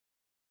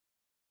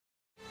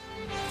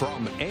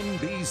From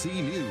NBC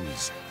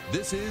News,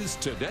 this is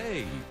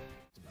Today.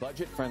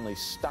 Budget-friendly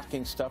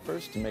stocking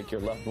stuffers to make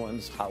your loved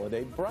one's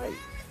holiday bright.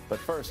 But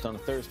first, on a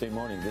Thursday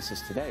morning, this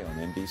is Today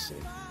on NBC.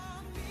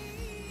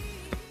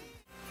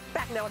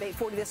 Back now at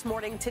 8:40 this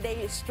morning,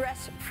 today's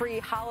stress-free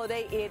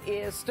holiday. It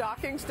is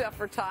stocking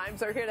stuffer time.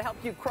 So here to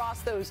help you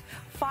cross those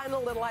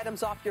final little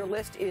items off your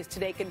list is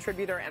Today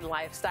contributor and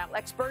lifestyle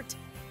expert,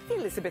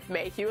 Elizabeth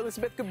Mayhew.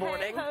 Elizabeth, good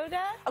morning. Hey,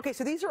 Hoda. Okay,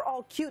 so these are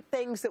all cute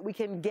things that we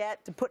can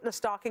get to put in a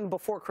stocking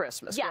before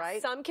Christmas, yes,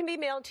 right? Some can be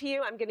mailed to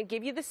you. I'm going to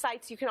give you the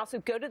sites. You can also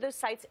go to those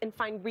sites and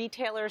find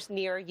retailers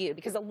near you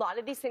because a lot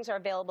of these things are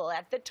available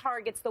at the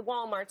Targets, the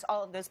Walmarts,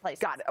 all of those places.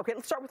 Got it. Okay,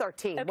 let's start with our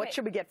team. Okay. What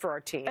should we get for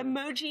our team?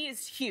 Emoji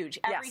is huge.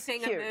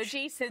 Everything huge.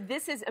 emoji. So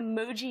this is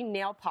emoji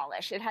nail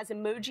polish. It has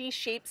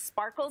emoji-shaped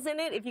sparkles in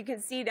it. If you can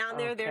see down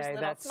there, there's Okay,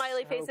 little that's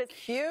smiley so faces.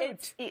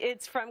 cute.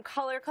 It's from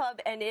Color Club,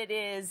 and it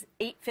is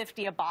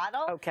 $8.50 a bottle.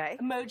 Okay.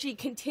 Emoji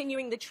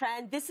continuing the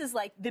trend. This is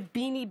like the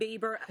Beanie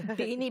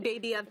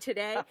Baby of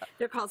today.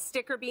 They're called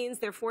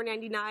StickerBeans. They're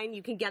 $4.99.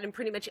 You can get them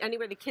pretty much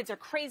anywhere. The kids are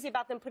crazy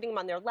about them, putting them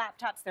on their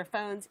laptops, their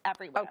phones,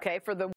 everywhere. Okay, for the